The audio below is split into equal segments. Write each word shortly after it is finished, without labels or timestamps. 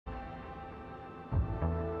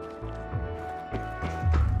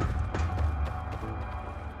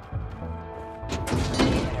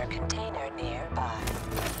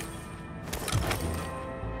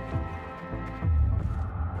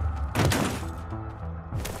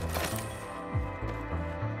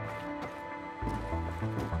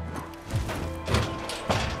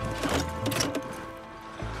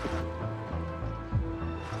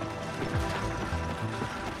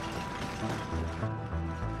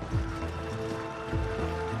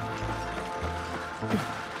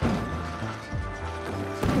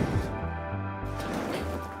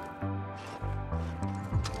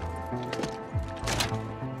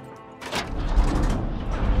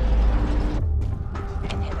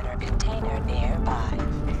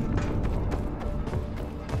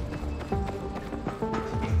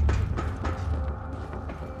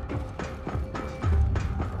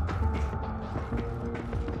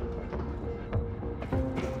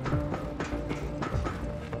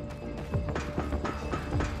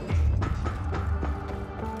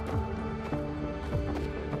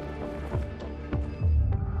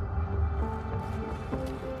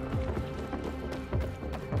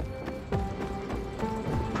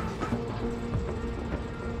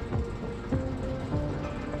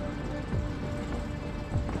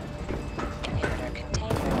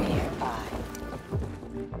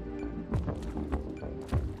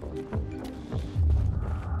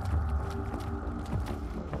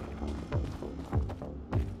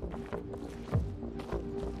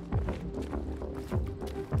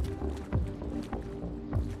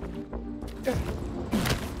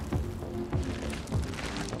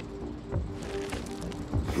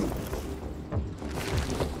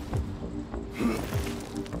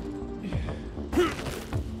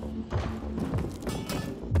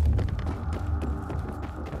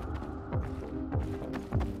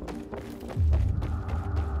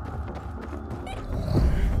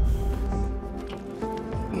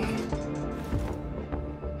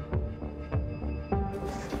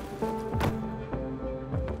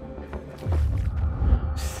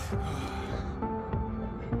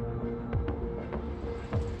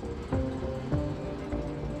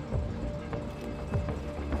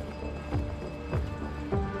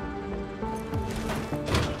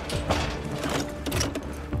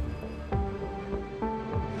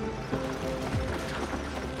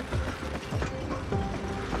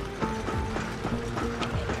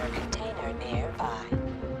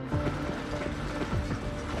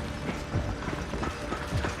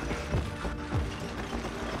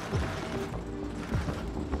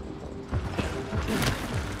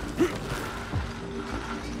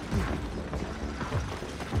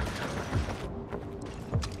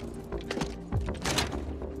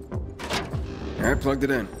plugged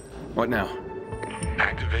it in. What now?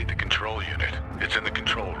 Activate the control unit. It's in the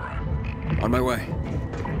control room. On my way.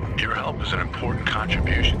 Your help is an important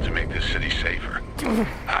contribution to make this city safer.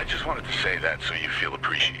 I just wanted to say that so you feel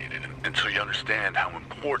appreciated, and so you understand how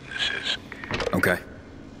important this is. Okay.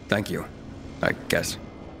 Thank you. I guess.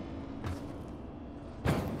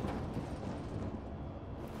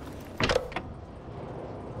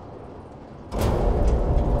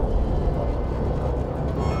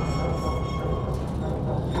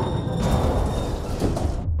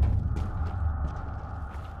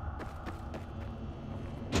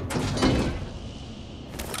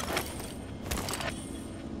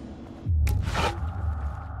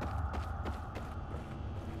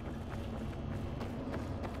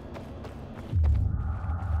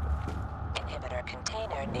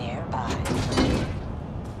 Container nearby.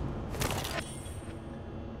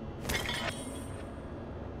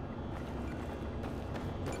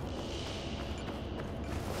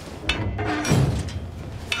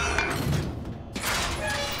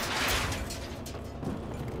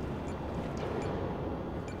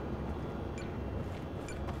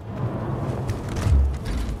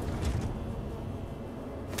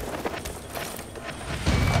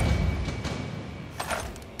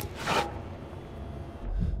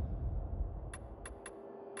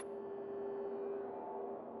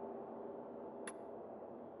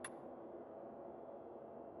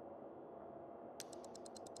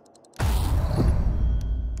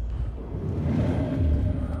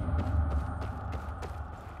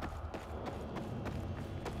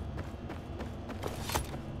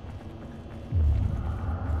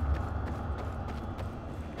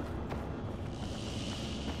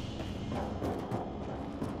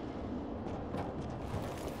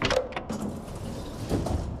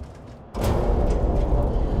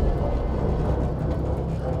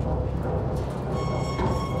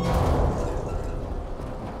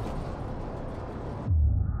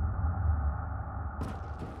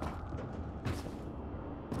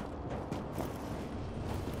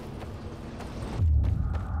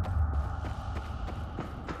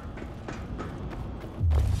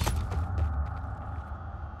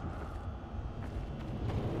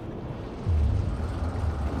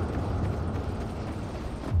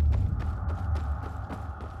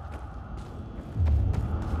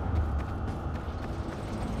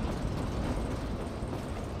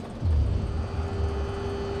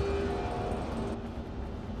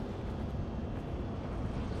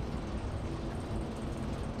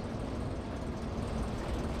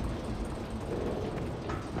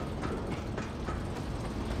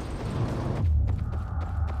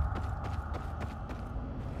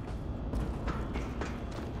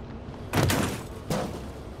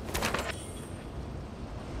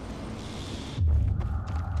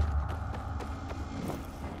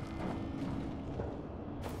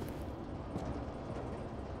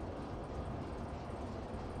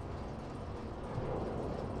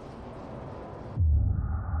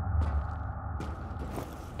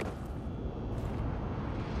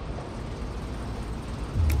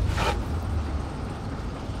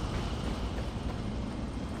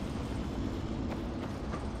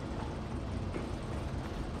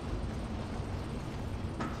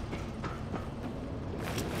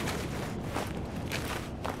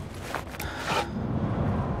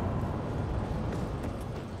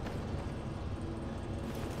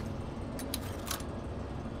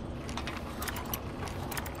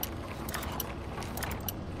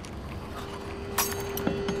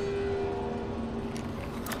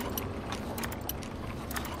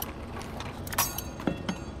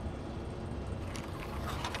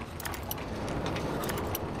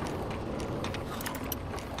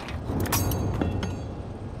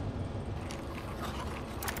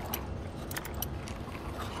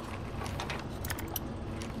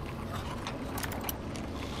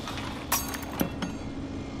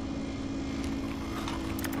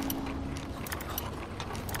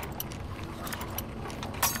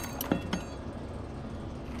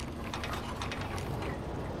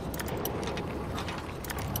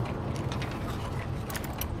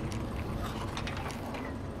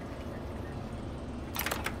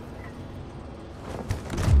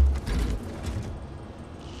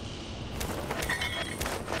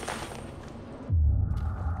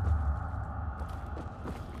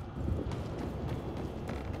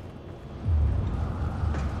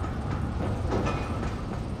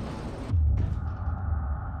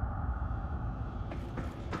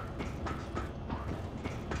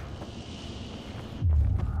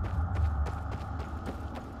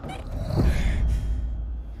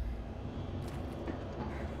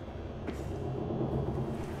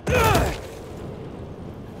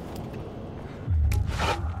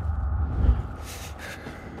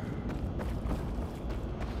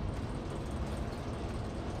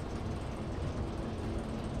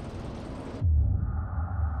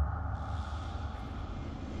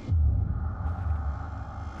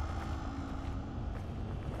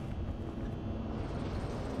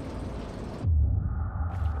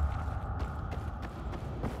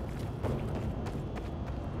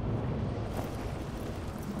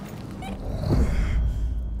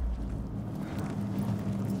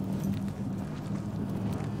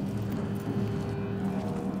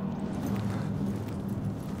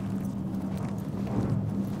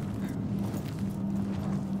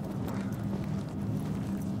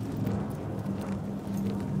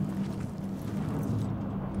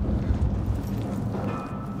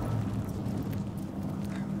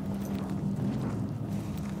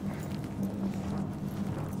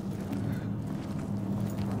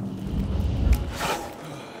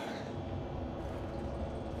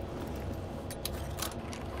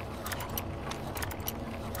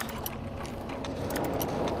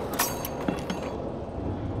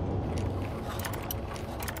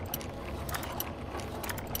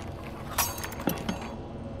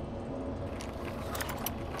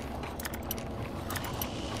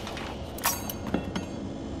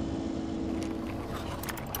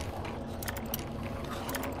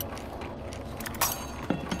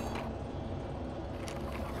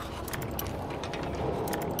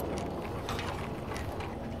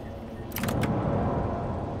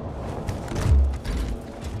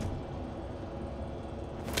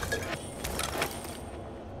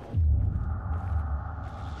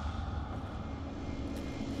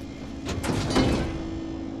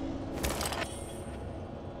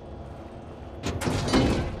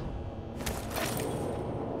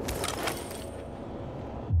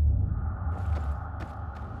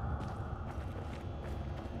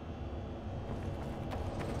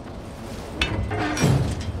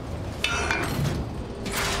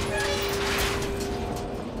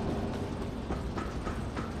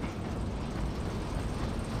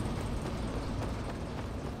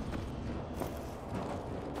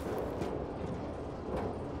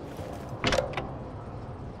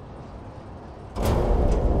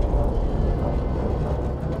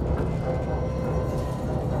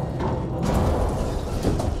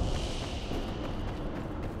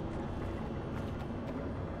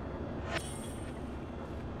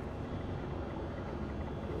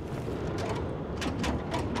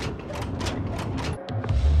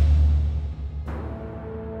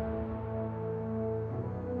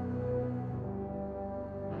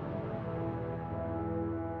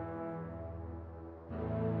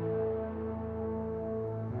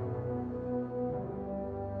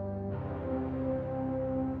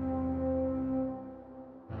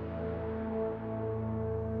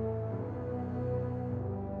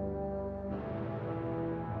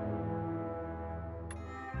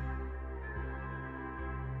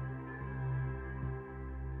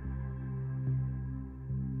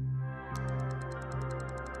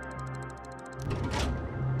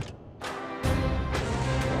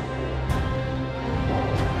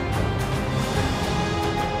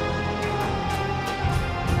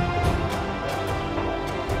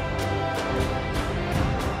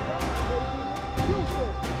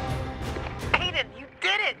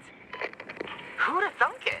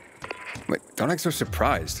 sounding so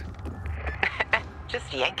surprised.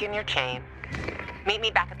 Just yanking your chain. Meet me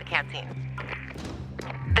back at the canteen.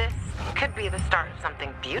 This could be the start of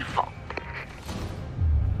something beautiful.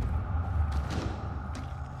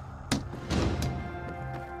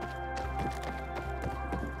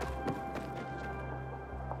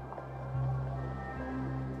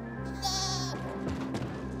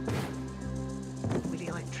 With the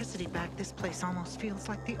electricity back, this place almost feels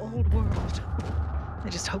like the old world. I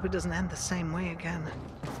just hope it doesn't end the same way again.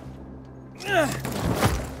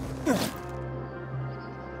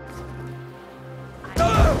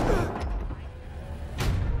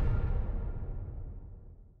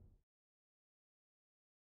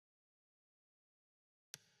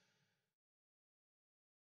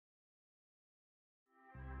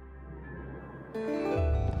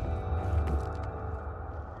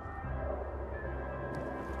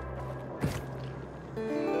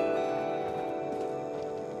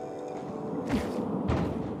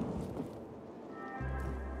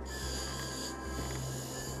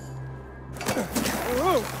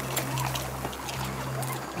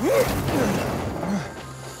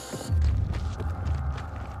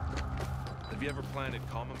 Have you ever planted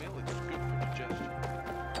chamomile? It's good for digestion.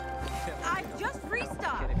 I just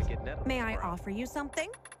restocked. May I offer you something?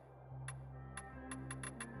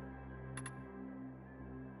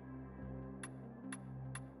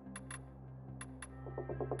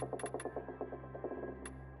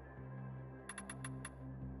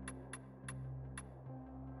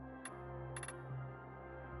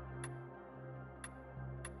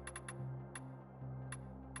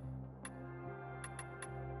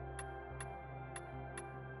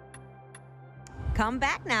 Come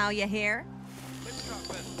back now, you hear?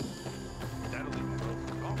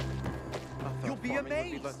 You'll be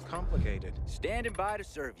amazed. Would be less complicated. Standing by to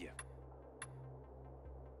serve you.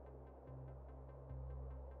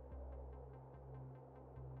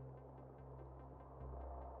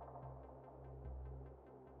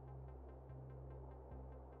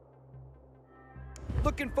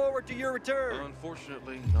 Looking forward to your return.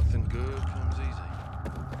 Unfortunately, nothing good comes easy.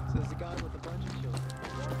 Says the guy with a bunch of children.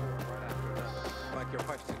 Right after another. Like your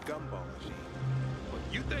wife's a gumball machine.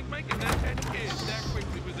 You think making that many kids that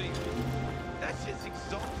quickly was easy? That shit's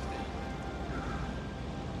exhausting.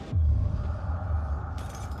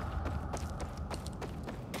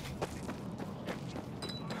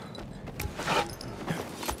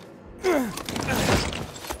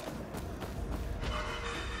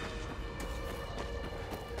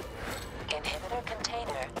 Inhibitor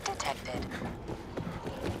container detected.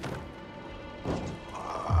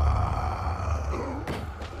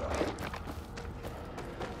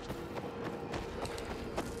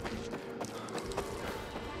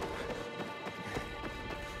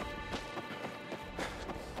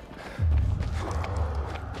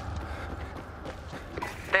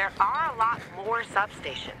 There are a lot more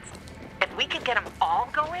substations. If we could get them all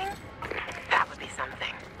going, that would be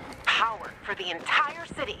something. Power for the entire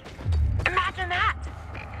city. Imagine that!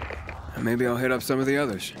 Maybe I'll hit up some of the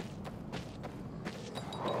others.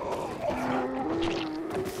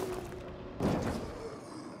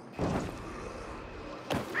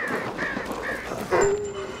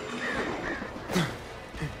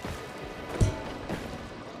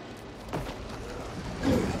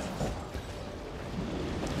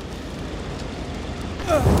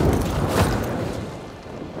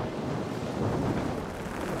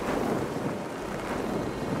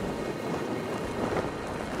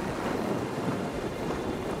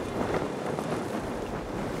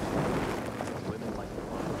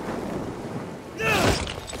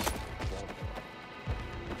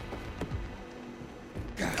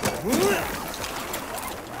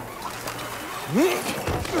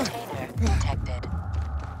 Container detected.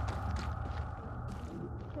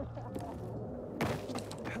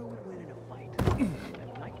 Who would win in a fight?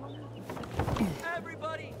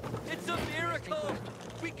 Everybody, it's a miracle!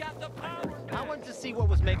 We got the power back. I went to see what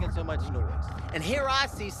was making so much noise. And here I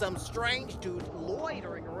see some strange dude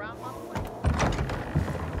loitering around my place.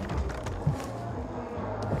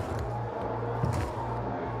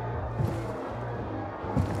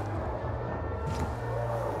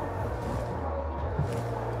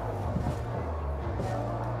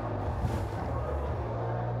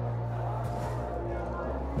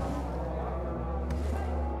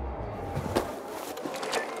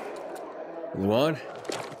 Luan?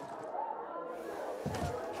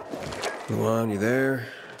 Luan, you there?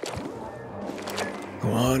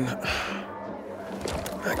 Luan?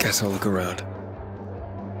 I guess I'll look around.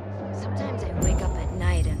 Sometimes I wake up at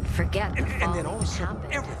night and forget the And then all of a that sudden,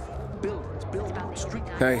 happened. everything. Buildings, street.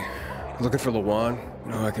 Hey, looking for Luan?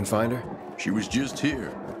 You know how I can find her? She was just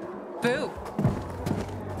here. Boo!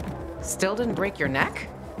 Still didn't break your neck?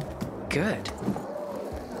 Good.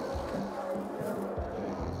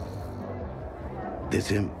 This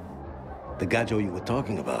him? The gajo you were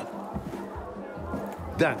talking about?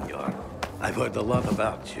 Daniel, I've heard a lot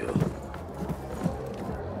about you.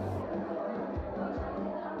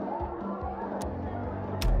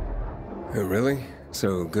 Oh, really?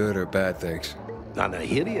 So good or bad things?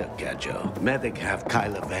 Anahiria, gajo. Medic have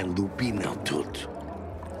Kyla van Lupina tut.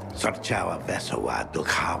 Sarchawa vesawa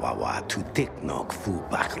dukhawawa tu tiknok fu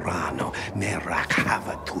bakrano merak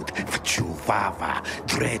havatut vchuvava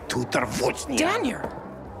dre tutar vuchnia. Daniel!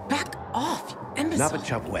 Back off, you imbecile.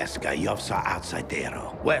 Navachavweska yovsa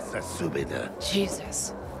outsidero. Wesa subida.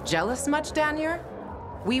 Jesus. Jealous much, Daniel?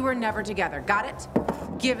 We were never together, got it?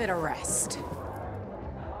 Give it a rest.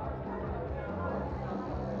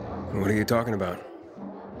 What are you talking about?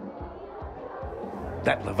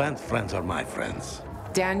 That Levant's friends are my friends.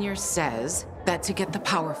 Daniel says that to get the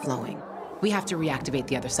power flowing, we have to reactivate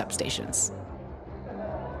the other substations.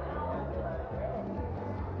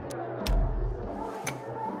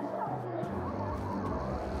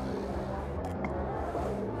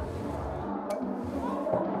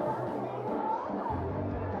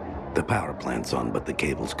 The power plant's on, but the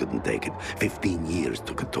cables couldn't take it. 15 years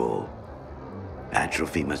took a toll.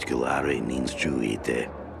 Atrophy musculare means juite.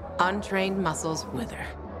 Untrained muscles wither.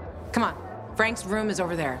 Come on, Frank's room is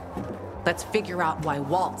over there. Let's figure out why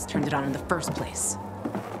Waltz turned it on in the first place.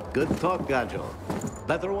 Good talk, Gajo.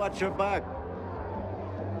 Better watch your back.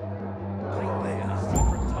 There are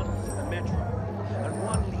secret tunnels in the metro, and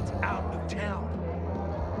one leads out of town.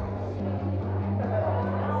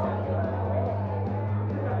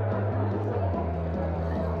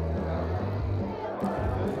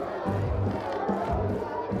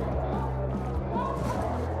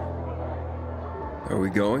 Are we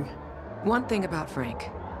going? One thing about Frank.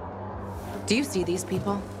 Do you see these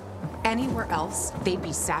people? Anywhere else, they'd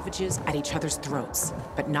be savages at each other's throats,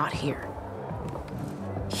 but not here.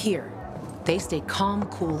 Here, they stay calm,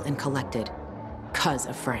 cool, and collected, 'cause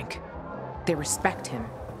of Frank. They respect him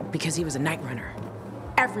because he was a night runner.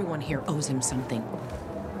 Everyone here owes him something,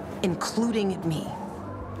 including me.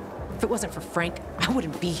 If it wasn't for Frank, I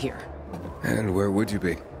wouldn't be here. And where would you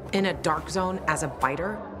be? In a dark zone as a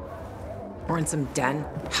biter? Or in some den,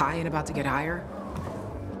 high and about to get higher?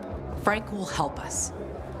 Frank will help us.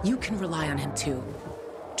 You can rely on him too.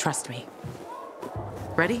 Trust me.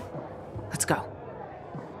 Ready? Let's go.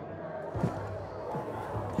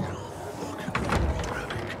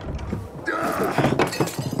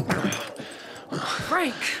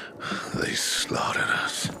 Frank! They slaughtered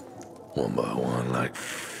us. One by one like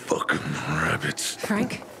fucking rabbits.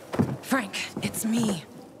 Frank? Frank, it's me.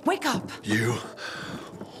 Wake up! You?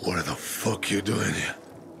 What the fuck you doing here?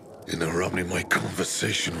 Interrupting my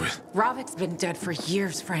conversation with... Ravik's been dead for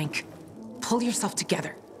years, Frank. Pull yourself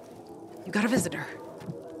together. You got a visitor.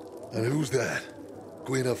 And who's that?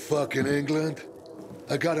 Queen of fucking England?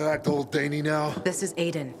 I gotta act old Danny now? This is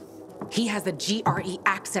Aiden. He has the GRE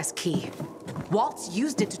access key. Waltz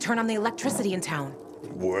used it to turn on the electricity in town.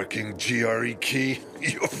 Working GRE key?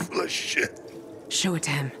 You're full of shit. Show it to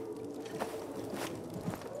him.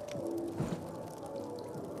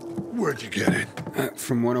 Where'd you get it?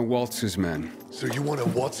 From one of Waltz's men. So you one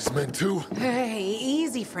of Waltz's men too? Hey,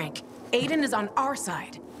 easy, Frank. Aiden is on our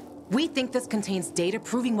side. We think this contains data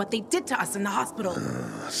proving what they did to us in the hospital.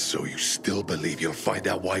 So you still believe you'll find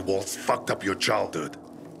out why Waltz fucked up your childhood?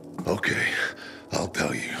 Okay, I'll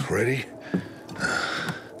tell you. Ready?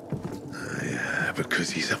 Yeah, because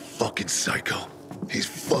he's a fucking psycho. He's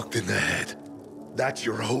fucked in the head. That's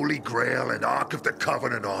your Holy Grail and Ark of the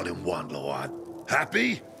Covenant all in one, Lord.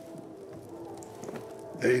 Happy?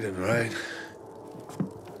 Aiden, right?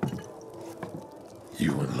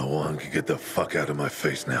 You and Luan can get the fuck out of my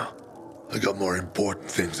face now. I got more important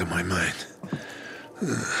things in my mind.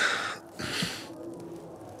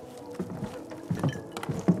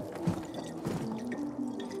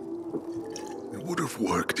 It would have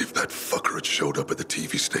worked if that fucker had showed up at the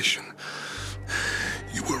TV station.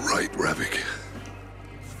 You were right, Ravik.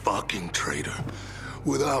 Fucking traitor.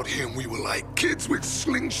 Without him, we were like kids with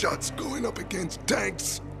slingshots going up against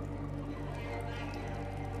tanks.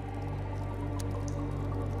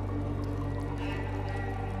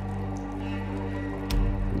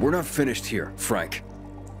 We're not finished here, Frank.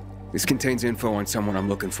 This contains info on someone I'm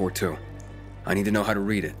looking for, too. I need to know how to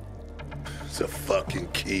read it. It's a fucking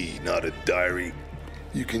key, not a diary.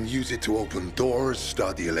 You can use it to open doors,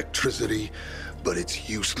 start the electricity, but it's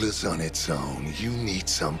useless on its own. You need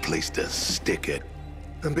someplace to stick it.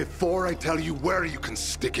 And before I tell you where you can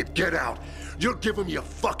stick it, get out. You're giving me a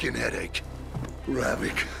fucking headache.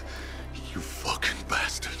 Ravik,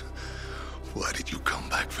 Why did you come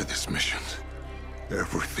back for this mission?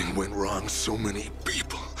 Everything went wrong. So many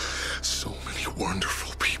people. So many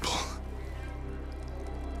wonderful people.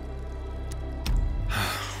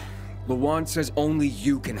 Lawan says only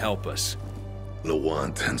you can help us.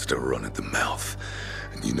 Lawan tends to run at the mouth.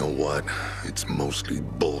 And you know what? It's mostly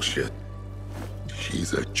bullshit.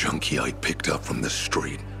 She's a junkie I picked up from the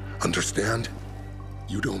street. Understand?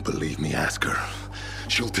 You don't believe me, ask her.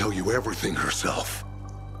 She'll tell you everything herself.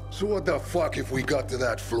 So what the fuck if we got to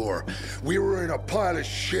that floor? We were in a pile of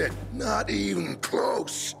shit. Not even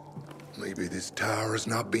close. Maybe this tower is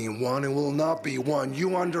not being won and will not be won.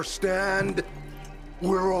 You understand?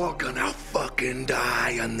 We're all gonna fucking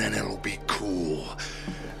die and then it'll be cool.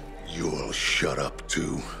 You'll shut up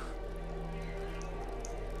too.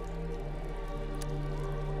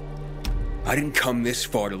 I didn't come this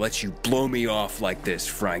far to let you blow me off like this,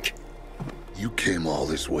 Frank. You came all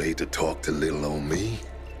this way to talk to little old me?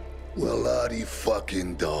 Well, la-di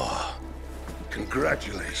fucking da.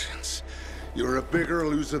 Congratulations. You're a bigger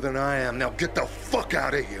loser than I am. Now get the fuck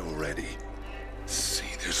out of here already.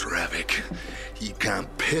 See this Ravik? He can't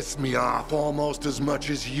piss me off almost as much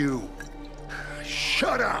as you.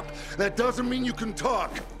 Shut up! That doesn't mean you can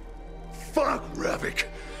talk. Fuck, Ravik.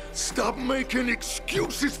 Stop making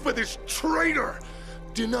excuses for this traitor!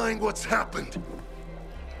 Denying what's happened.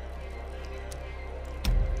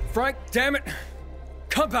 Frank, damn it!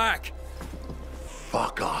 Come back!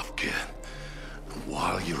 Fuck off, kid. And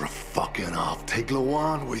while you're fucking off, take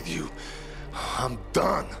Lawan with you. I'm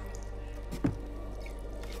done.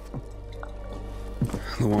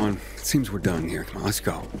 Lawan, it seems we're done here. Come on, let's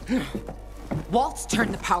go. Waltz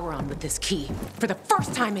turned the power on with this key for the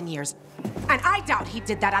first time in years. And I doubt he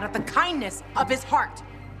did that out of the kindness of his heart.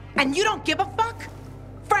 And you don't give a fuck?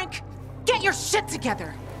 Frank, get your shit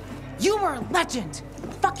together. You were a legend.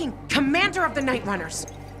 Fucking commander of the Night Runners.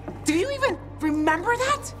 Do you even remember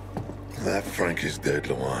that? That Frank is dead,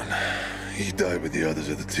 Lawan. He died with the others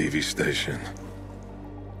at the TV station.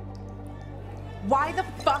 Why the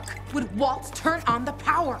fuck would Waltz turn on the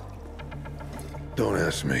power? Don't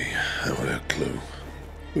ask me. I don't have a clue.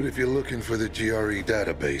 But if you're looking for the GRE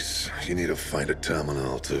database, you need to find a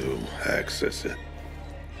terminal to access it.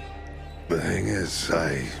 The thing is,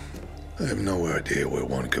 I have no idea where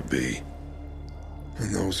one could be.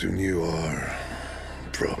 And those who knew are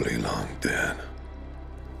probably long dead.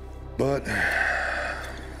 But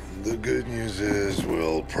the good news is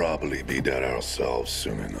we'll probably be dead ourselves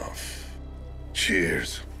soon enough.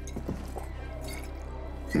 Cheers.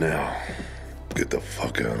 Now, get the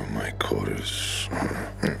fuck out of my quarters.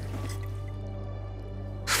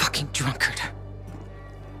 Fucking drunkard.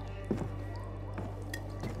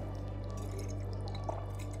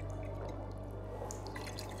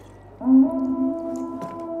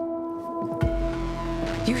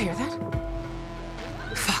 You hear that?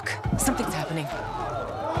 Fuck. Something's happening.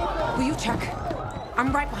 Will you check?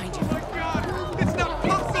 I'm right behind you. Oh my God! It's not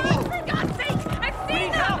possible! For God's sake! I've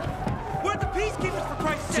seen them! Where are the peacekeepers, for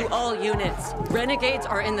Christ's sake? To all units, renegades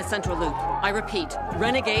are in the central loop. I repeat,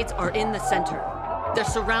 renegades are in the center. They're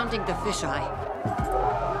surrounding the fisheye.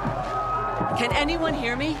 Can anyone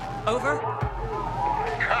hear me? Over?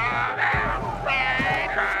 Come out, Ray!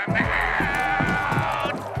 Come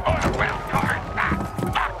out! Or we'll torch that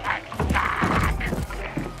fucking sack!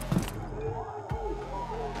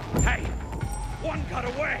 Hey! One got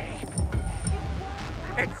away!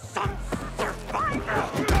 It's some survivor!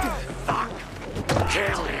 Fuck!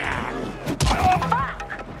 Kill him! Fuck!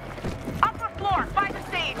 Upper floor, by the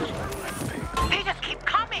stage! They just keep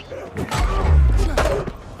coming!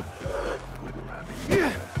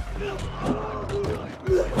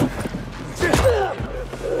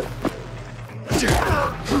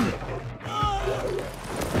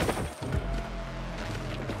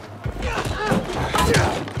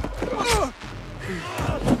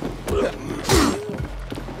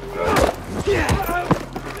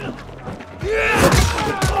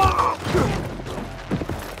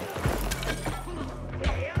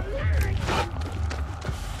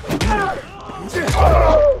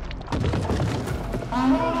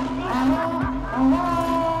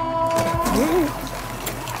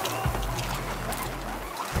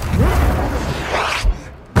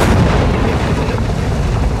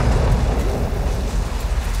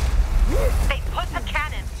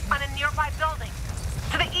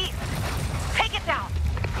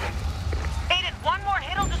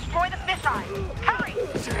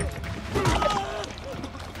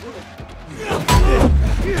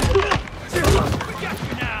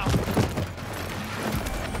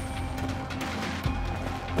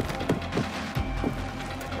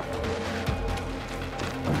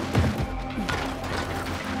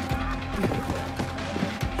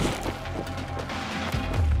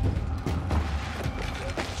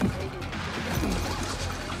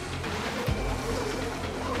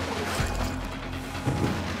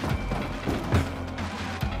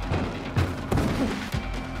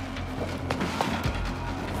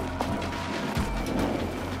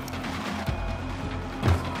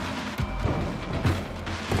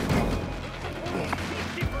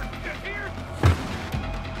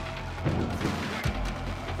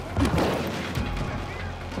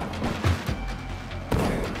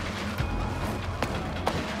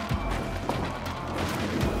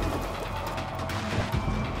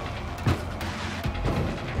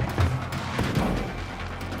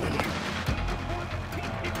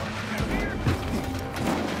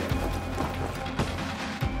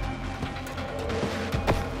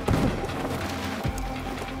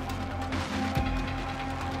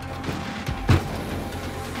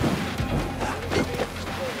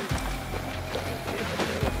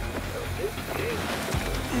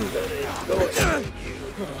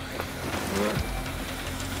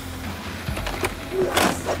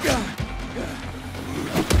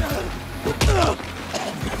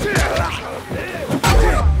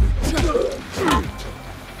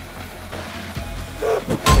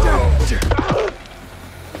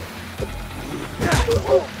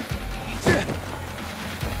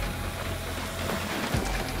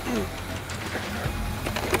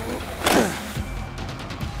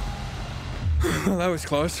 Well, that was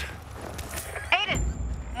close. Aiden,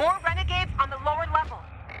 more renegades on the lower level.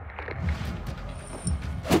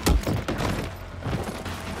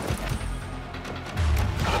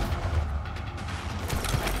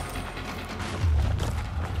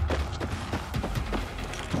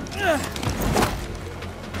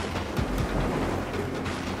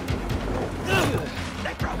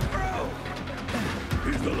 They broke through!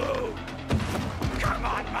 He's below! Come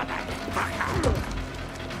on, motherfucker!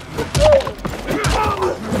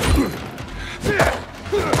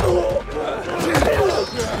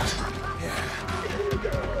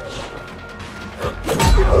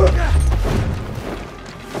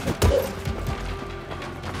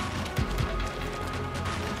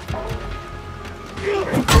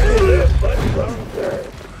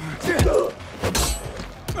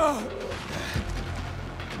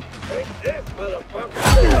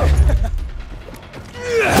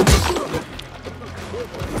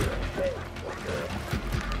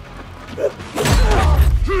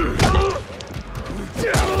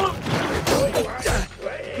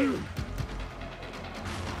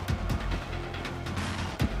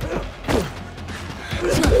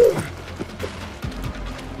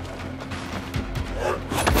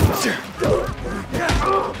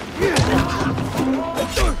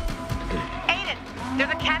 Aiden,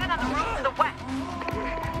 there's a cannon on the roof to the west.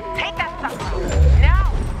 Take that sucker. Now!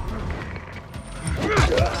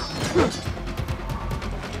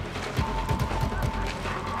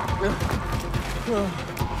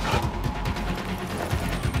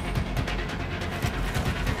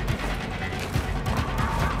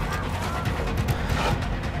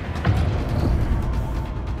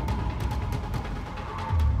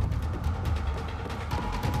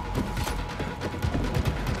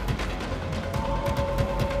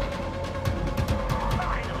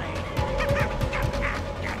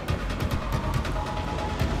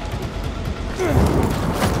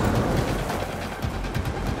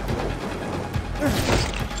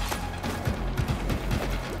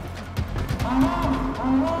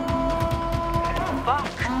 Fuck!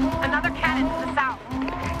 Another cannon to the south.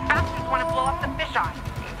 Bastards want to blow up the fisheye.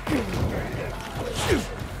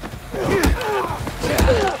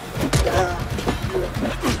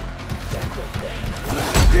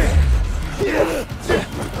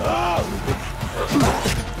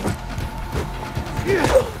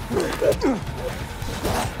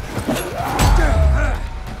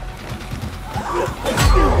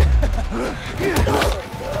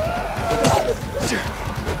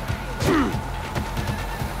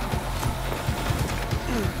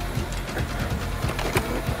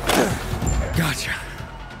 Gotcha.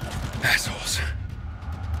 Assholes.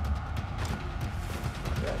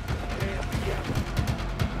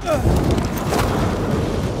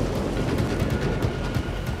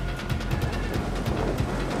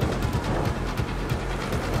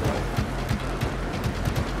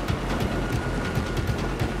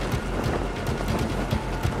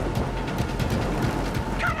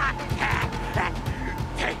 Come on, Cat!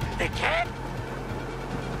 Take the kid!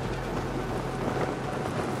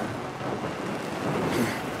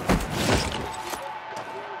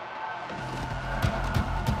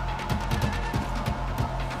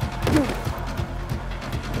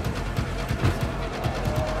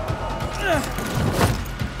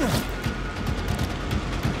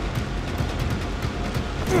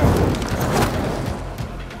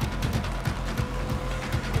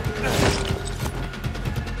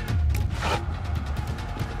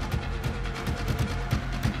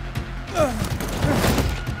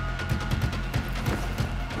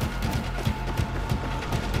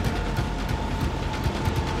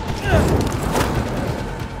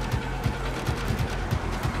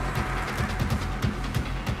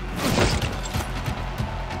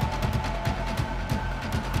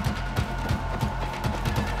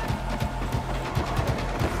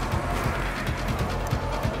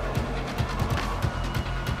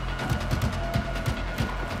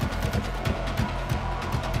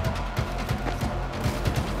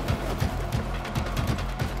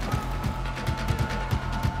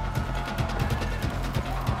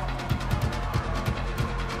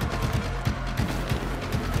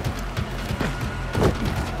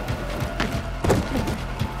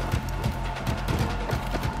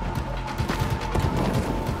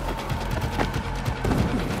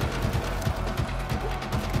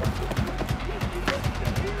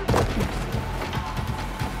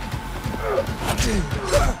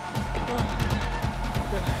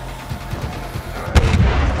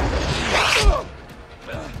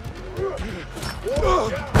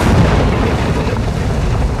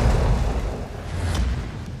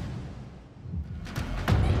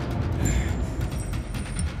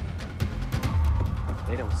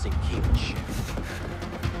 They don't seem keen on shit.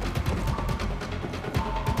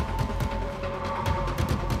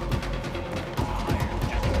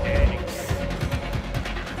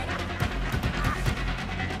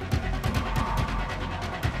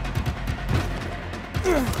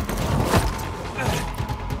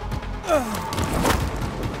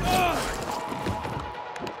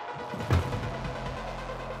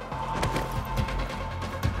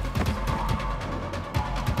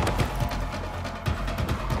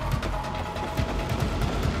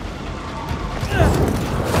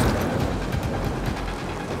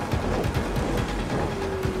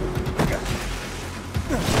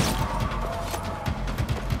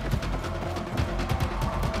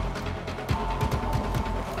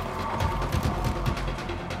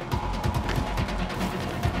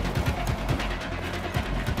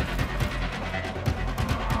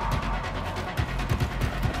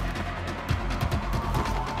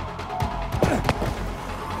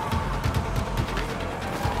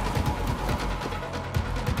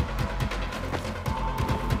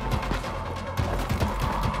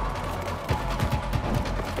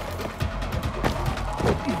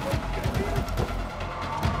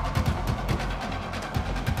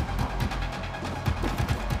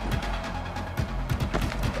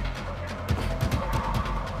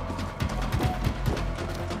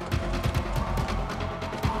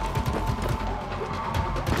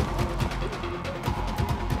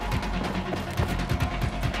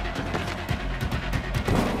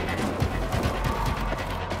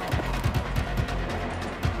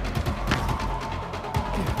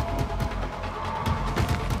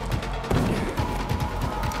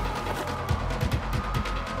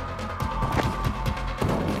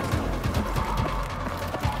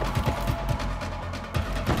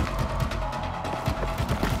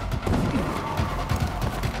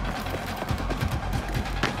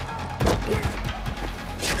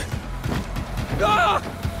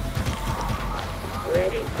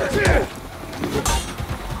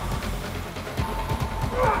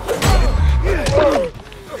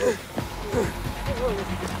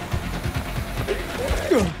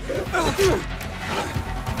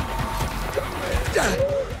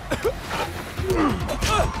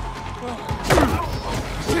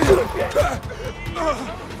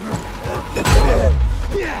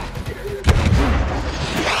 Yeah.